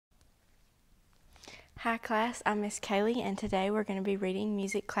Hi class, I'm Miss Kaylee and today we're going to be reading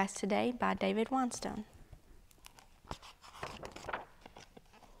Music Class Today by David Weinstein.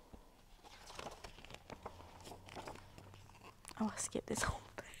 Oh, I skipped this whole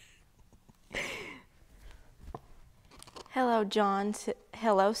thing. Hello John,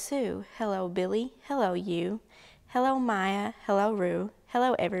 hello Sue, hello Billy, hello you, hello Maya, hello Rue,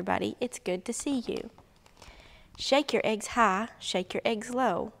 hello everybody, it's good to see you. Shake your eggs high, shake your eggs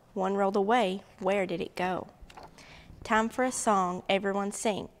low, one rolled away, where did it go? Time for a song, everyone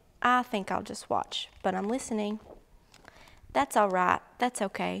sing. I think I'll just watch, but I'm listening. That's all right, that's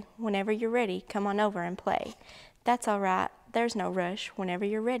okay. Whenever you're ready, come on over and play. That's all right, there's no rush. Whenever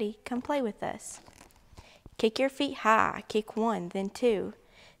you're ready, come play with us. Kick your feet high, kick one, then two.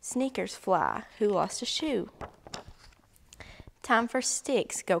 Sneakers fly, who lost a shoe? Time for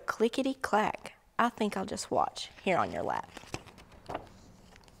sticks, go clickety-clack. I think I'll just watch, here on your lap.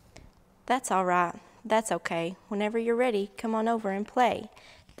 That's all right. That's okay. Whenever you're ready, come on over and play.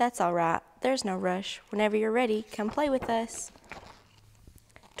 That's all right. There's no rush. Whenever you're ready, come play with us.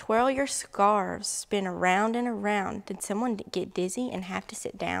 Twirl your scarves, spin around and around. Did someone get dizzy and have to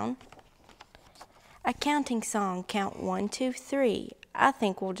sit down? A counting song, count 1, 2, 3. I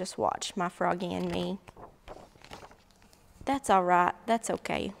think we'll just watch, my froggy and me. That's all right. That's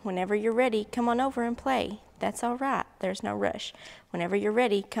okay. Whenever you're ready, come on over and play. That's all right. There's no rush. Whenever you're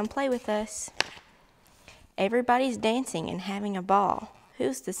ready, come play with us. Everybody's dancing and having a ball.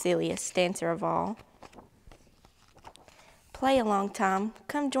 Who's the silliest dancer of all? Play a long time.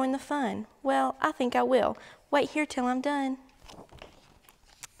 Come join the fun. Well, I think I will. Wait here till I'm done.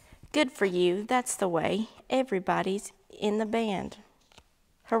 Good for you. That's the way. Everybody's in the band.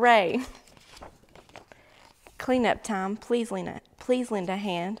 Hooray. Cleanup time. Please lend a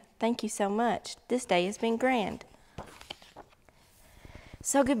hand. Thank you so much. This day has been grand.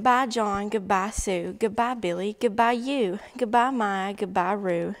 So goodbye, John. Goodbye, Sue. Goodbye, Billy. Goodbye, you. Goodbye, Maya. Goodbye,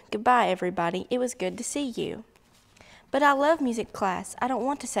 Rue. Goodbye, everybody. It was good to see you. But I love music class. I don't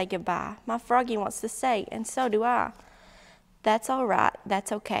want to say goodbye. My froggy wants to say, and so do I. That's all right.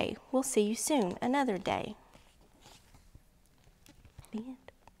 That's okay. We'll see you soon, another day. The end.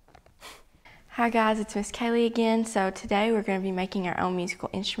 Hi guys, it's Miss Kaylee again. So today we're going to be making our own musical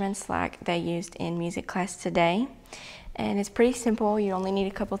instruments like they used in music class today. And it's pretty simple. You only need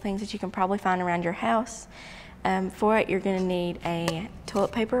a couple things that you can probably find around your house. For it, you're going to need a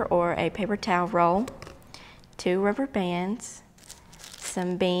toilet paper or a paper towel roll, 2 rubber bands,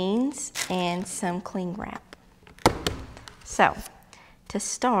 some beans, and some cling wrap. So, to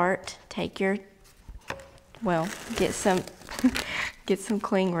start, take your, get some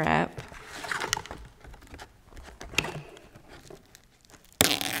cling wrap.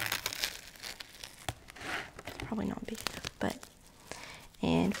 Probably not big enough, but,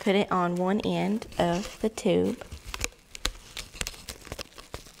 and put it on one end of the tube.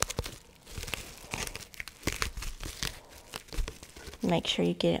 Make sure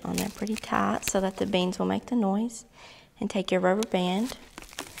you get it on there pretty tight so that the beans will make the noise. And take your rubber band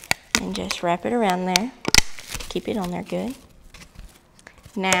and just wrap it around there. Keep it on there good.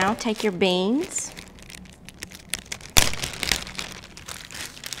 Now take your beans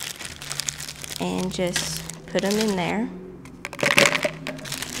and just put them in there.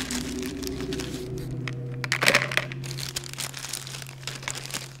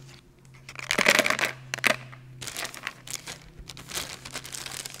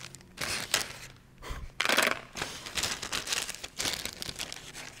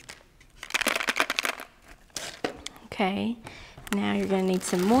 Okay, now you're going to need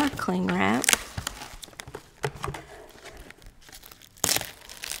some more cling wrap.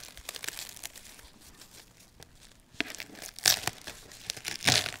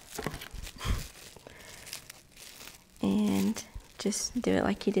 And just do it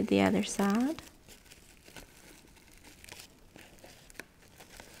like you did the other side.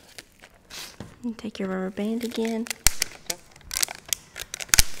 And take your rubber band again.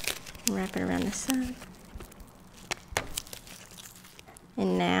 Wrap it around the side.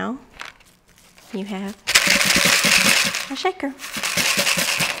 And now you have a shaker.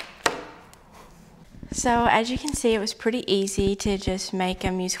 So as you can see, it was pretty easy to just make a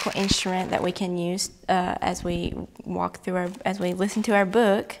musical instrument that we can use as we listen to our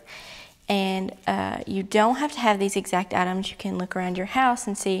book. And you don't have to have these exact items. You can look around your house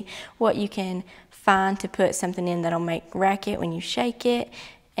and see what you can find to put something in that'll make racket when you shake it.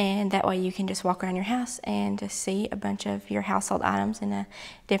 And that way you can just walk around your house and just see a bunch of your household items in a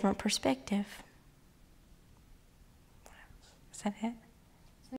different perspective. Is that it?